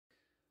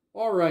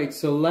All right,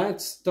 so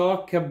let's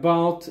talk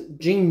about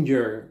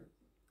ginger.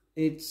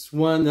 It's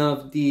one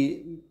of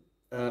the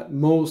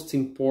most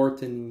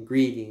important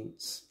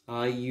ingredients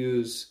I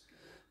use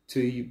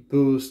to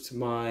boost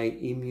my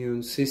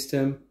immune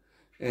system,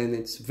 and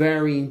it's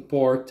very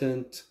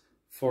important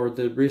for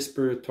the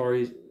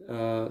respiratory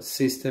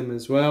system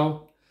as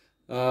well.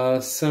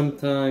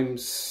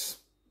 Sometimes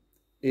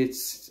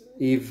it's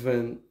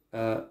even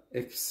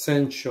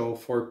essential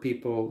for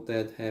people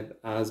that have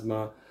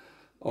asthma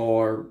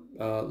or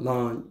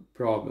lung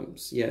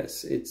problems.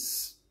 Yes,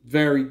 it's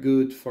very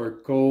good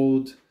for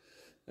cold.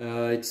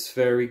 It's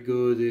very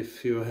good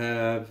if you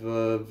have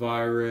a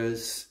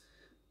virus.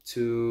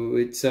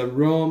 It's a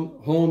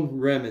home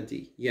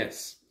remedy.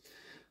 Yes,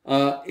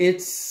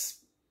 it's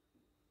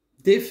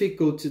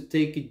difficult to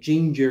take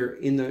ginger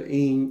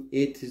in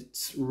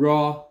its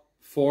raw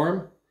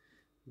form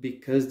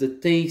because the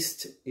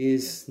taste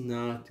is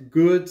not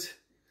good.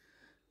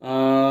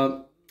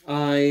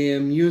 I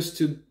am used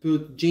to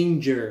put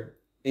ginger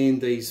in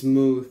the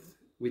smooth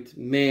with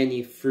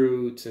many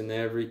fruits and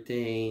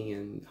everything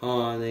and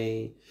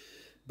honey,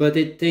 but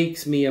it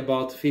takes me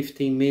about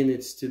 15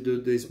 minutes to do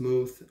the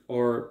smooth,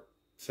 or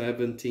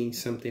 17,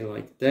 something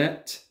like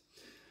that.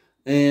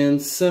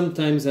 And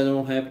sometimes I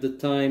don't have the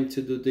time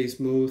to do the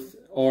smooth,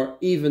 or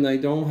even I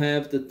don't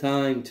have the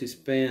time to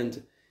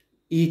spend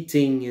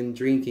eating and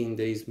drinking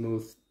the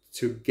smooth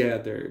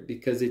together,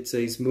 because it's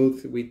a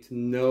smooth with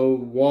no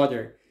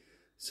water,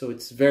 so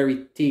it's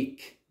very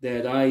thick,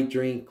 that I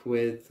drink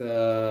with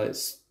a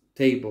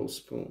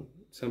tablespoon,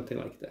 something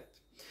like that.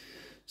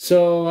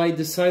 So I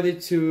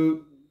decided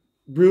to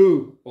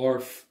brew,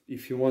 or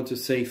if you want to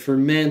say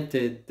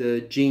fermented,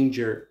 the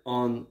ginger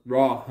on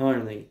raw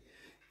honey,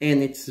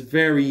 and it's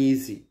very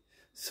easy.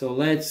 So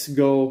let's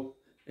go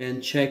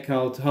and check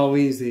out how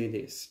easy it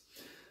is.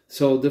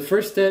 So the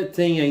first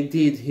thing I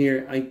did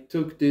here, I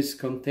took this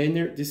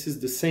container. This is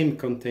the same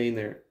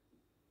container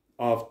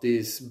of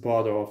this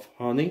bottle of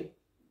honey.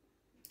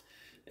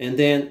 And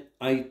then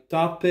I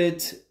top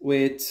it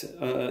with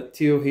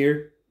till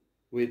here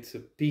with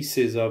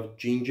pieces of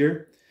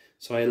ginger.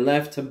 So I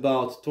left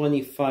about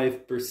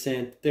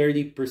 25%,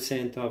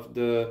 30% of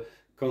the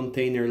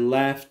container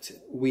left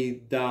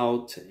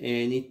without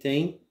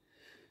anything.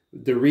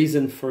 The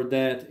reason for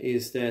that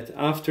is that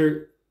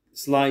after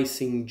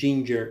slicing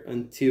ginger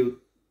until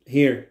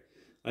here,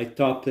 I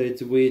topped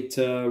it with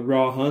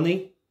raw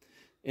honey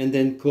and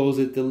then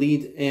closed the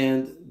lid,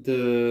 and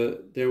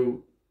the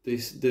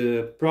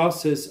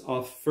process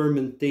of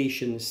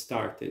fermentation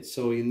started.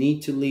 So you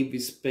need to leave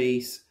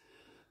space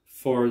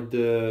for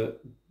the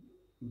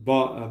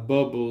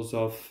bubbles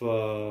of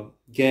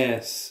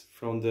gas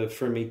from the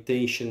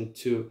fermentation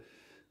to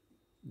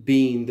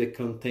be in the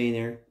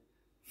container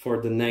for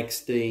the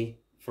next day,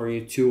 for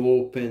you to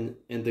open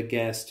and the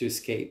gas to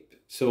escape.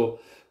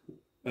 So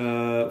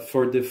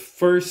for the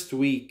first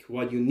week,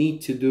 what you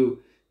need to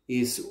do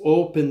is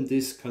open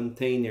this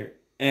container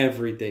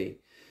every day.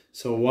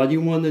 So what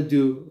you want to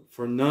do,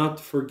 for not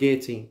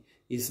forgetting,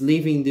 is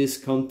leaving this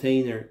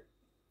container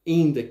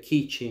in the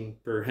kitchen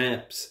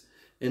perhaps,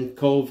 and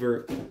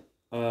cover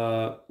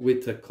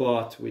with a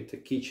cloth, with a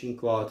kitchen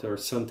cloth or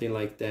something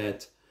like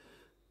that,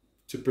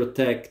 to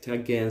protect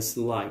against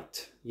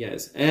light.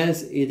 Yes,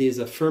 as it is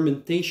a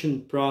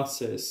fermentation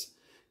process,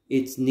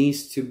 it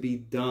needs to be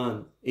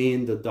done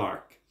in the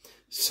dark.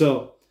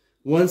 So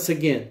once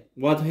again,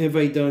 what have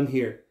I done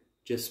here?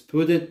 Just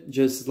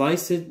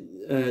slice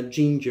it,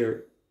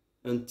 ginger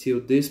until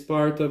this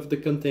part of the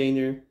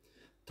container,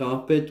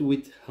 top it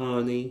with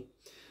honey,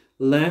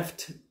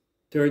 left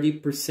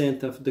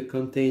 30% of the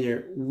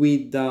container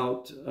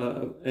without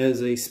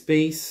as a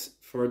space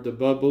for the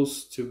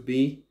bubbles to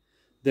be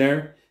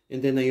there,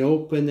 and then I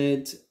open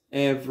it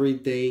every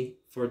day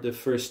for the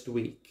first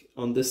week.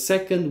 On the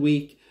second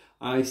week,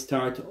 I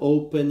start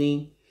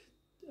opening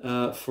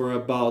for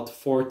about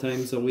 4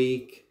 times a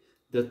week,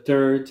 the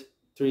third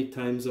 3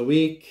 times a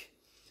week,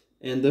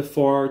 and the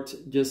fourth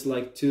just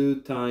like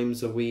 2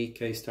 times a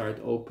week I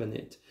start open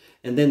it.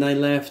 And then I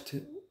left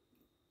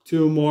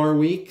 2 more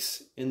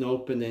weeks and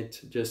open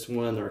it just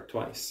 1 or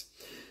twice.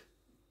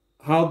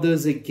 How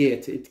does it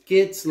get? It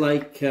gets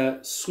like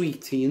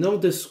sweet. You know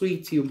the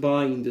sweet you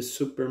buy in the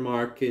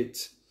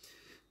supermarket?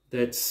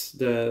 It's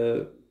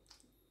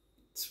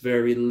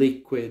very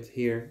liquid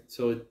here.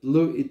 So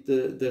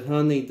the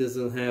honey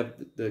doesn't have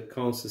the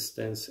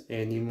consistency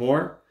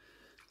anymore.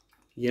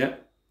 Yeah,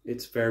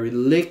 it's very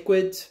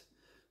liquid.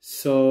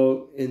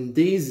 So in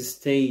this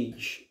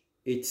stage,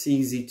 it's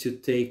easy to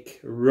take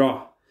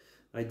raw.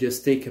 I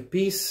just take a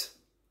piece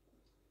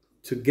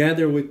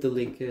together with the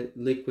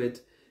liquid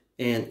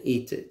and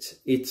eat it.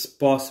 It's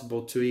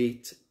possible to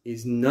eat.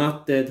 It's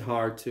not that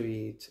hard to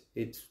eat.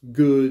 It's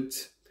good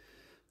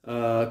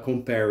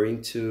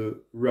comparing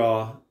to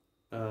raw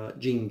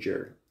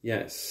ginger.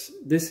 Yes,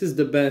 this is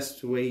the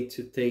best way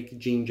to take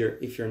ginger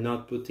if you're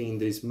not putting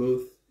the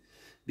smooth,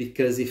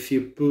 because if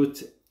you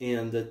put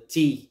in the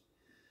tea,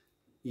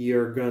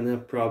 you're gonna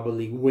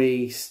probably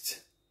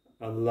waste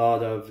a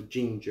lot of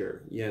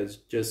ginger. Yeah, it's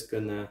just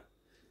gonna,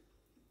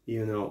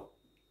 you know,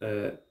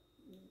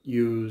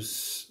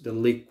 use the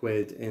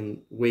liquid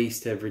and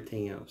waste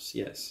everything else.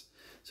 Yes.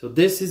 So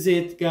this is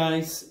it,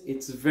 guys.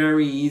 It's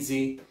very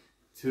easy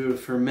to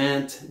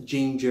ferment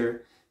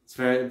ginger. It's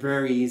very,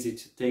 very easy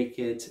to take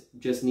it.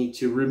 Just need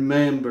to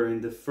remember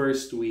in the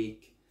first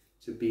week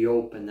to be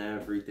open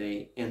every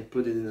day and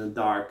put it in a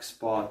dark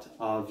spot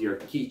of your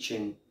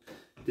kitchen.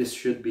 This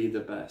should be the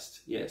best.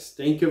 Yes.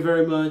 Thank you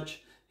very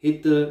much.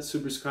 Hit the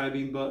subscribe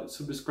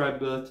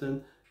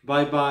button.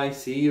 Bye bye.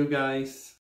 See you guys.